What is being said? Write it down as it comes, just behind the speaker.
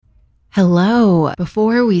Hello.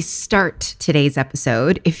 Before we start today's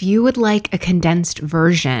episode, if you would like a condensed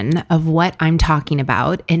version of what I'm talking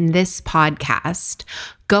about in this podcast,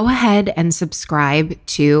 go ahead and subscribe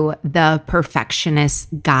to The Perfectionist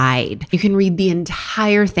Guide. You can read the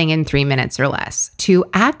entire thing in 3 minutes or less. To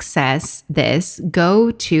access this,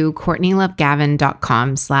 go to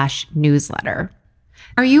CourtneyLoveGavin.com/newsletter.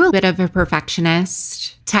 Are you a bit of a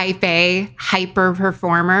perfectionist, type A, hyper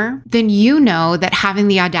performer? Then you know that having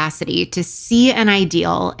the audacity to see an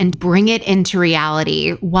ideal and bring it into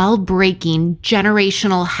reality while breaking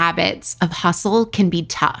generational habits of hustle can be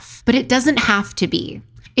tough, but it doesn't have to be.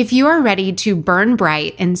 If you are ready to burn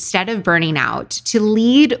bright instead of burning out, to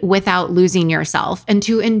lead without losing yourself, and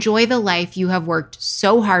to enjoy the life you have worked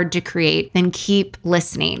so hard to create, then keep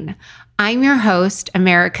listening. I'm your host,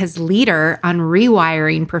 America's leader on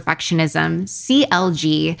rewiring perfectionism,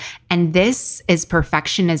 CLG, and this is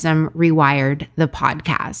Perfectionism Rewired, the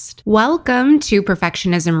podcast. Welcome to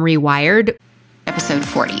Perfectionism Rewired, episode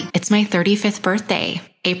 40. It's my 35th birthday,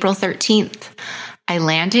 April 13th. I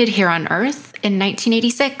landed here on Earth in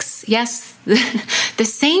 1986. Yes, the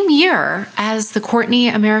same year as the Courtney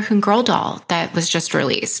American Girl doll that was just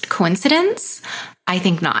released. Coincidence? I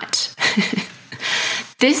think not.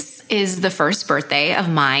 This is the first birthday of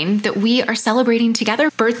mine that we are celebrating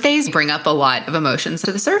together. Birthdays bring up a lot of emotions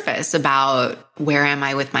to the surface about where am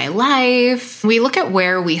I with my life? We look at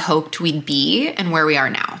where we hoped we'd be and where we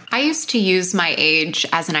are now. I used to use my age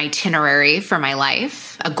as an itinerary for my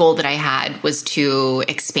life. A goal that I had was to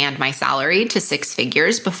expand my salary to 6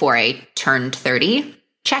 figures before I turned 30.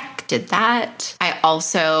 Check, did that. I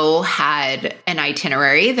also had an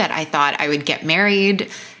itinerary that I thought I would get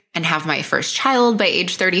married and have my first child by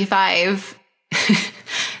age 35.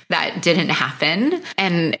 That didn't happen.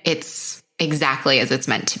 And it's exactly as it's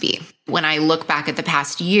meant to be. When I look back at the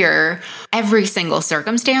past year, every single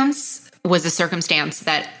circumstance was a circumstance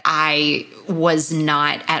that I was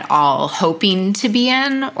not at all hoping to be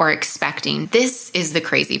in or expecting. This is the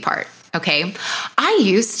crazy part. Okay. I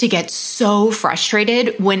used to get so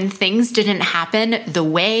frustrated when things didn't happen the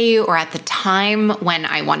way or at the time when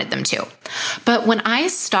I wanted them to. But when I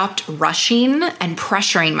stopped rushing and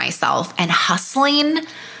pressuring myself and hustling,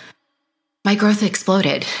 my growth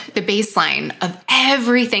exploded. The baseline of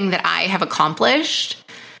everything that I have accomplished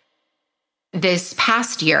this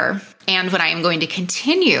past year and what I am going to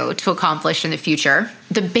continue to accomplish in the future,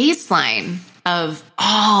 the baseline of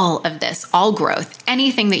all of this, all growth,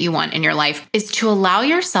 anything that you want in your life is to allow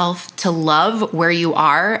yourself to love where you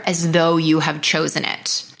are as though you have chosen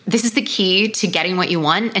it. This is the key to getting what you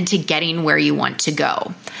want and to getting where you want to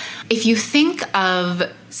go. If you think of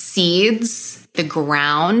seeds, the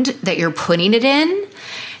ground that you're putting it in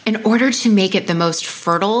order to make it the most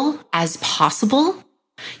fertile as possible,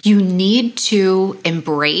 you need to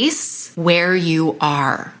embrace where you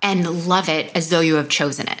are and love it as though you have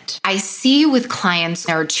chosen it. I see with clients,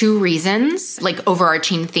 there are 2 reasons, like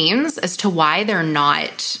overarching themes as to why they're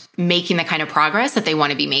not making the kind of progress that they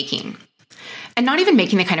want to be making. And not even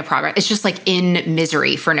making the kind of progress, it's just like in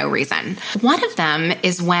misery for no reason. One of them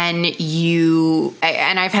is when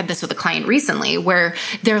and I've had this with a client recently, where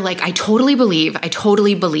they're like, I totally believe.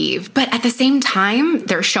 But at the same time,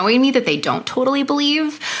 they're showing me that they don't totally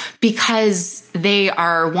believe because they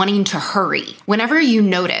are wanting to hurry. Whenever you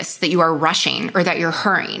notice that you are rushing or that you're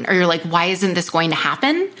hurrying or you're like, why isn't this going to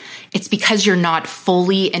happen? It's because you're not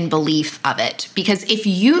fully in belief of it. Because if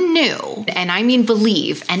you knew, and I mean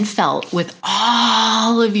believe and felt with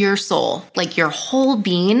all of your soul, like your whole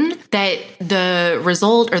being, that the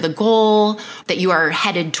result or the goal that you are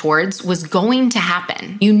headed towards was going to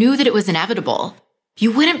happen, you knew that it was inevitable, you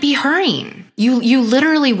wouldn't be hurrying. You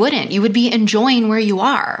literally wouldn't. You would be enjoying where you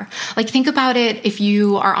are. Like, think about it if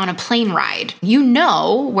you are on a plane ride. You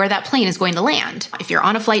know where that plane is going to land. If you're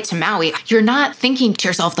on a flight to Maui, you're not thinking to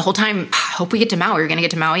yourself the whole time, I hope we get to Maui. We're going to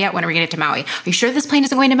get to Maui yet? When are we going to get to Maui? Are you sure this plane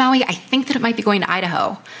isn't going to Maui? I think that it might be going to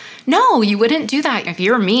Idaho. No, you wouldn't do that. If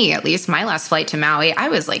you're me, at least my last flight to Maui, I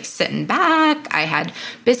was like sitting back. I had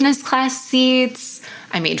business class seats.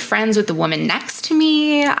 I made friends with the woman next to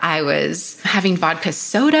me. I was having vodka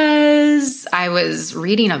sodas. I was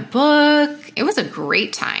reading a book. It was a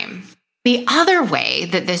great time. The other way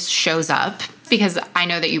that this shows up, because I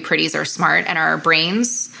know that you pretties are smart and our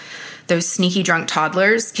brains, those sneaky drunk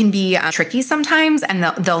toddlers, can be tricky sometimes. And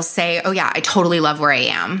they'll say, oh yeah, I totally love where I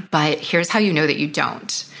am. But here's how you know that you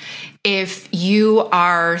don't. If you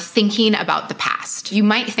are thinking about the past, you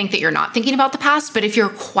might think that you're not thinking about the past, but if you're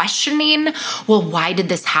questioning, well, why did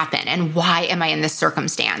this happen? And why am I in this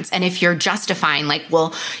circumstance? And if you're justifying like,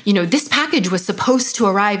 well, this package was supposed to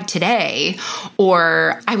arrive today,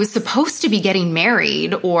 or I was supposed to be getting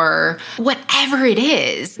married, or whatever it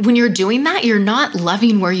is, when you're doing that, you're not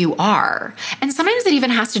loving where you are. And sometimes it even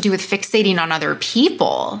has to do with fixating on other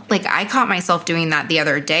people. Like I caught myself doing that the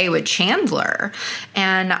other day with Chandler.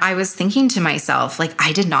 And I was thinking to myself, like,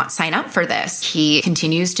 I did not sign up for this. He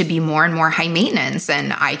continues to be more and more high maintenance,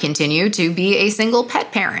 and I continue to be a single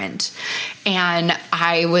pet parent. And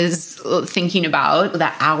I was thinking about the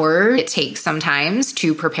hour it takes sometimes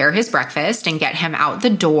to prepare his breakfast and get him out the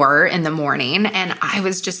door in the morning. And I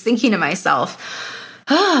was just thinking to myself,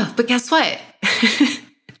 but guess what?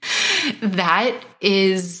 That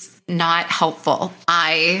is not helpful.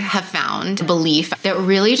 I have found a belief that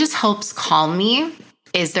really just helps calm me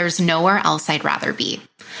is there's nowhere else I'd rather be.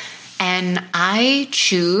 And I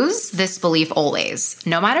choose this belief always.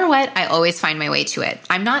 No matter what, I always find my way to it.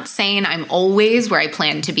 I'm not saying I'm always where I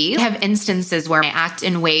plan to be. I have instances where I act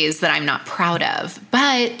in ways that I'm not proud of,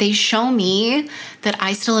 but they show me that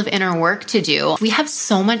I still have inner work to do. We have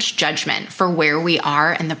so much judgment for where we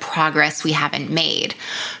are and the progress we haven't made.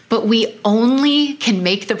 But we only can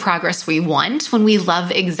make the progress we want when we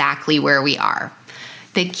love exactly where we are.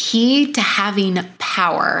 The key to having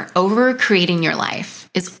power over creating your life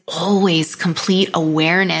is always complete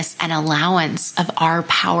awareness and allowance of our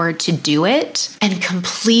power to do it and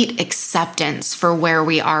complete acceptance for where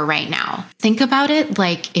we are right now. Think about it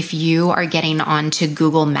like if you are getting onto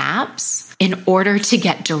Google Maps, in order to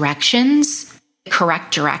get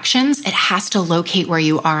correct directions, it has to locate where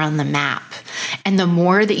you are on the map. And the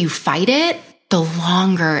more that you fight it, the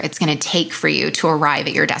longer it's going to take for you to arrive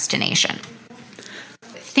at your destination.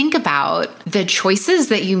 Think about the choices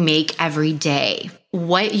that you make every day.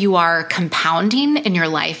 What you are compounding in your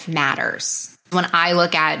life matters. When I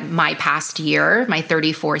look at my past year, my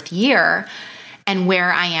 34th year, and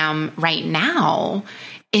where I am right now,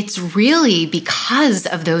 it's really because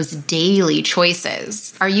of those daily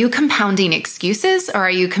choices. Are you compounding excuses or are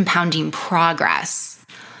you compounding progress?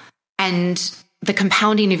 And the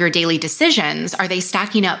compounding of your daily decisions, are they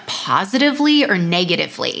stacking up positively or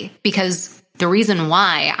negatively? Because the reason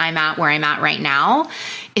why I'm at where I'm at right now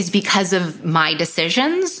is because of my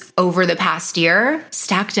decisions over the past year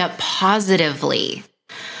stacked up positively.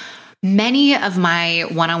 Many of my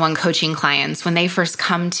one-on-one coaching clients, when they first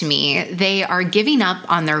come to me, they are giving up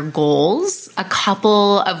on their goals a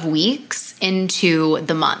couple of weeks into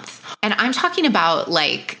the month. And I'm talking about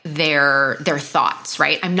like their thoughts,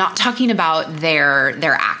 right? I'm not talking about their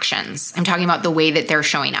actions. I'm talking about the way that they're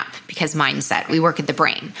showing up, because mindset, we work at the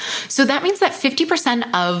brain. So that means that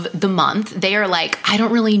 50% of the month, they are like, I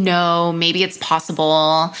don't really know. Maybe it's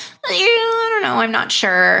possible. I don't know. I'm not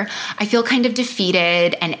sure. I feel kind of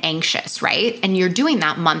defeated and anxious, right? And you're doing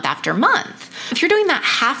that month after month. If you're doing that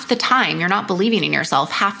half the time, you're not believing in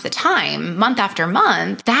yourself half the time, month after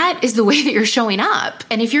month, that is the way that you're showing up.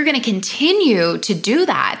 And if you're going to continue to do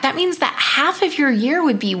that, that means that half of your year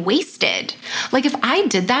would be wasted. Like if I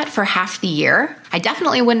did that for half the year, I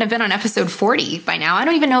definitely wouldn't have been on episode 40 by now. I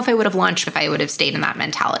don't even know if I would have launched if I would have stayed in that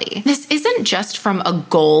mentality. This isn't just from a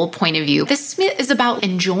goal point of view. This is about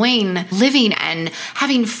enjoying living and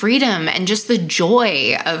having freedom and just the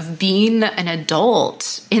joy of being an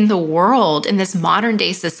adult in the world, in this modern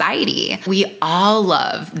day society. We all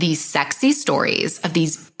love these sexy stories of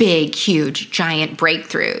these big, huge, giant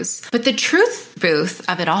breakthroughs. But the truth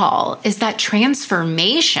of it all is that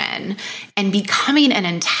transformation and becoming an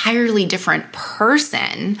entirely different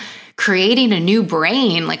person, creating a new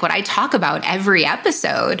brain, like what I talk about every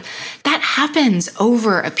episode, that happens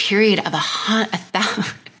over a period of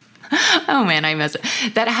oh man, I messed up.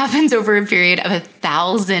 That happens over a period of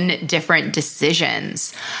 1,000 different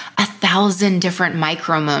decisions, 1,000 different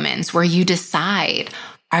micro moments where you decide,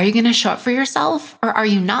 are you going to show up for yourself or are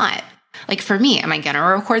you not? Like for me, am I going to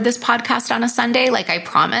record this podcast on a Sunday like I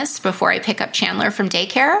promised before I pick up Chandler from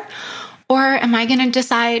daycare? Or am I going to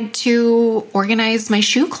decide to organize my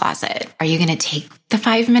shoe closet? Are you going to take the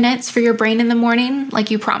 5 minutes for your brain in the morning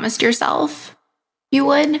like you promised yourself you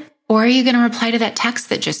would? Or are you going to reply to that text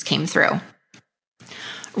that just came through?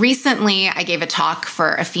 Recently, I gave a talk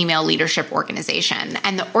for a female leadership organization,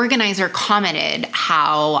 and the organizer commented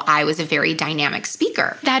how I was a very dynamic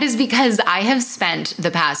speaker. That is because I have spent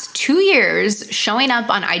the past 2 years showing up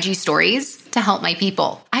on IG stories to help my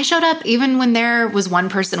people. I showed up even when there was one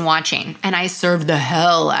person watching, and I served the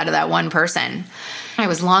hell out of that one person. I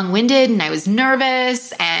was long-winded and I was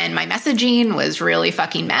nervous and my messaging was really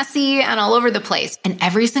fucking messy and all over the place. And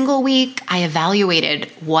every single week I evaluated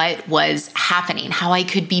what was happening, how I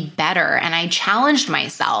could be better. And I challenged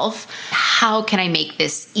myself, how can I make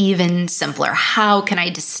this even simpler? How can I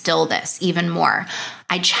distill this even more?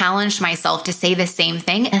 I challenged myself to say the same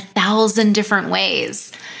thing 1,000 different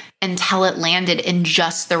ways until it landed in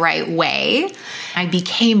just the right way. I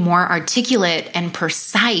became more articulate and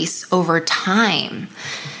precise over time.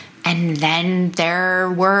 And then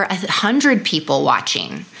there were 100 people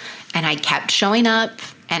watching, and I kept showing up,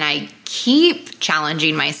 and I keep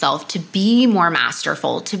challenging myself to be more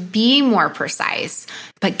masterful, to be more precise.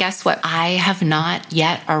 But guess what? I have not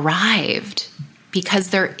yet arrived. Because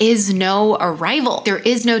there is no arrival. There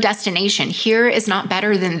is no destination. Here is not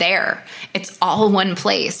better than there. It's all one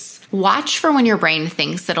place. Watch for when your brain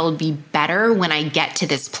thinks that it'll be better when I get to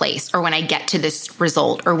this place or when I get to this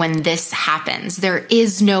result or when this happens. There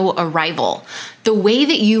is no arrival. The way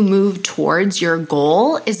that you move towards your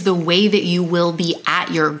goal is the way that you will be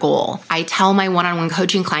at your goal. I tell my one-on-one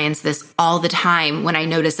coaching clients this all the time when I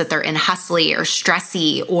notice that they're in hustly or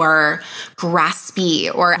stressy or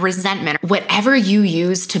graspy or resentment. Whatever you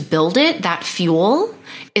use to build it, that fuel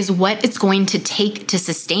is what it's going to take to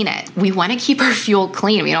sustain it. We want to keep our fuel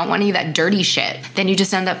clean. We don't want any of that dirty shit. Then you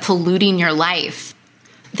just end up polluting your life.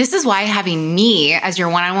 This is why having me as your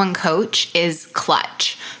one-on-one coach is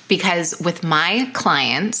clutch. Because with my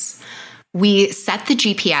clients, we set the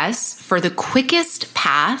GPS for the quickest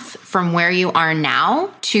path from where you are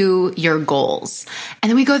now to your goals. And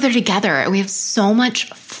then we go there together and we have so much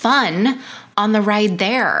fun on the ride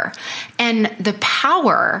there. And the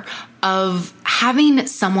power of having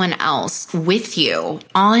someone else with you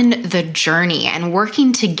on the journey and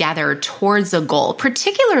working together towards a goal,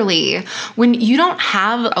 particularly when you don't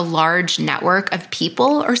have a large network of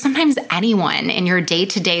people or sometimes anyone in your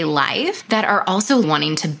day-to-day life that are also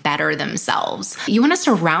wanting to better themselves. You want to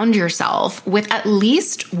surround yourself with at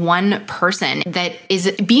least one person that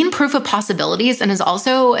is being proof of possibilities and is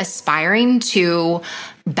also aspiring to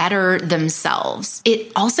better themselves.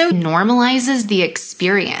 It also normalizes the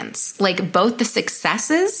experience, like both the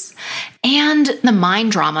successes and the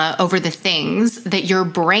mind drama over the things that your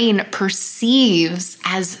brain perceives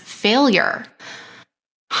as failure.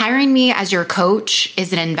 Hiring me as your coach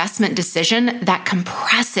is an investment decision that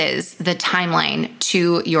compresses the timeline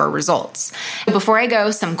to your results. Before I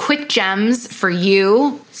go, some quick gems for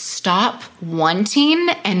you. Stop wanting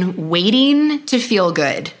and waiting to feel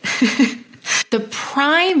good. The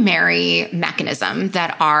primary mechanism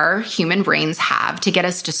that our human brains have to get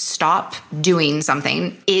us to stop doing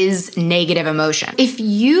something is negative emotion. If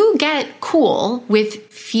you get cool with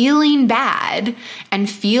feeling bad and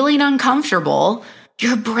feeling uncomfortable,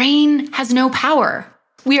 your brain has no power.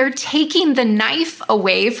 We are taking the knife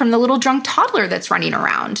away from the little drunk toddler that's running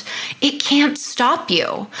around. It can't stop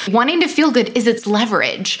you. Wanting to feel good is its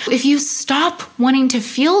leverage. If you stop wanting to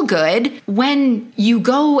feel good when you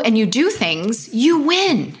go and you do things, you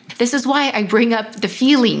win. This is why I bring up the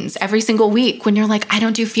feelings every single week when you're like, I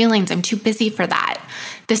don't do feelings. I'm too busy for that.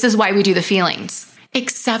 This is why we do the feelings.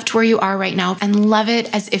 Accept where you are right now and love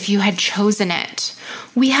it as if you had chosen it.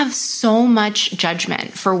 We have so much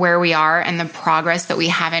judgment for where we are and the progress that we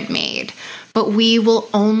haven't made, but we will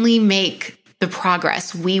only make the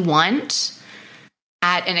progress we want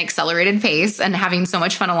at an accelerated pace and having so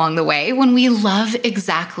much fun along the way when we love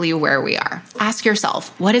exactly where we are. Ask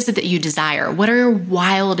yourself, what is it that you desire? What are your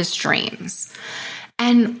wildest dreams?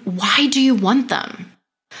 And why do you want them?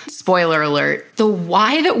 Spoiler alert, the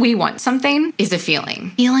why that we want something is a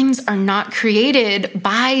feeling. Feelings are not created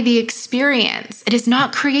by the experience. It is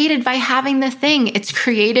not created by having the thing. It's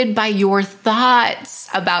created by your thoughts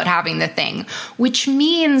about having the thing, which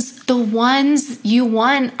means the ones you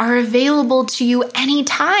want are available to you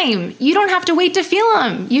anytime. You don't have to wait to feel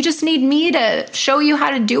them. You just need me to show you how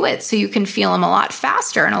to do it so you can feel them a lot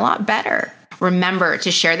faster and a lot better. Remember to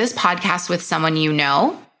share this podcast with someone you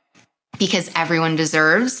know, because everyone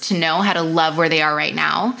deserves to know how to love where they are right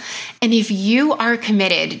now. And if you are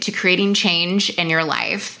committed to creating change in your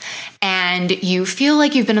life and you feel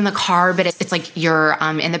like you've been in the car, but it's like you're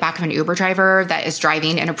in the back of an Uber driver that is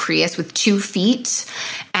driving in a Prius with 2 feet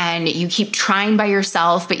and you keep trying by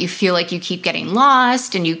yourself, but you feel like you keep getting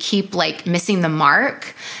lost and you keep like missing the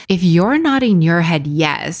mark. If you're nodding your head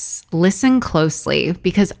yes, listen closely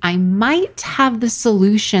because I might have the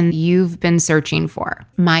solution you've been searching for.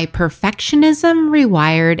 My Perfectionism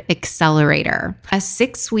Rewired Accelerator, a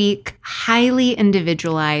 6-week, highly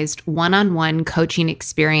individualized one-on-one coaching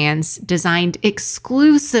experience designed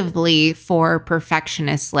exclusively for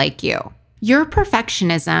perfectionists like you. Your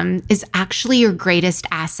perfectionism is actually your greatest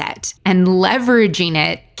asset, and leveraging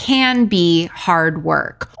it can be hard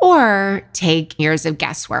work or take years of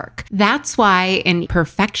guesswork. That's why in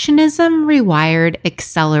Perfectionism Rewired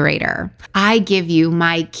Accelerator, I give you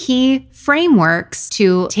my key frameworks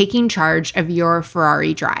to taking charge of your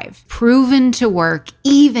Ferrari drive, proven to work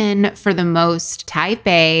even for the most type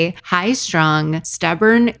A, high-strung,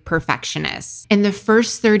 stubborn perfectionists. In the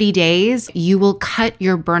first 30 days, you will cut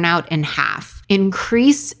your burnout in half,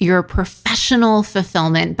 increase your professional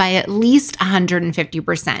fulfillment by at least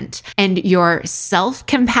 150%, and your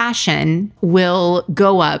self-compassion will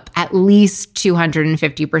go up at least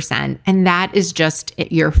 250%. And that is just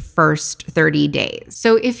your first 30 days.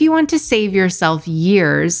 So if you want to save yourself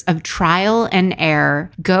years of trial and error,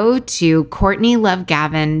 go to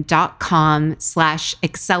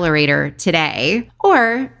CourtneyLoveGavin.com/accelerator today.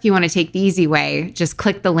 Or if you want to take the easy way, just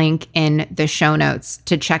click the link in the show notes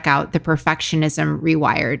to check out the Perfectionism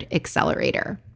Rewired Accelerator.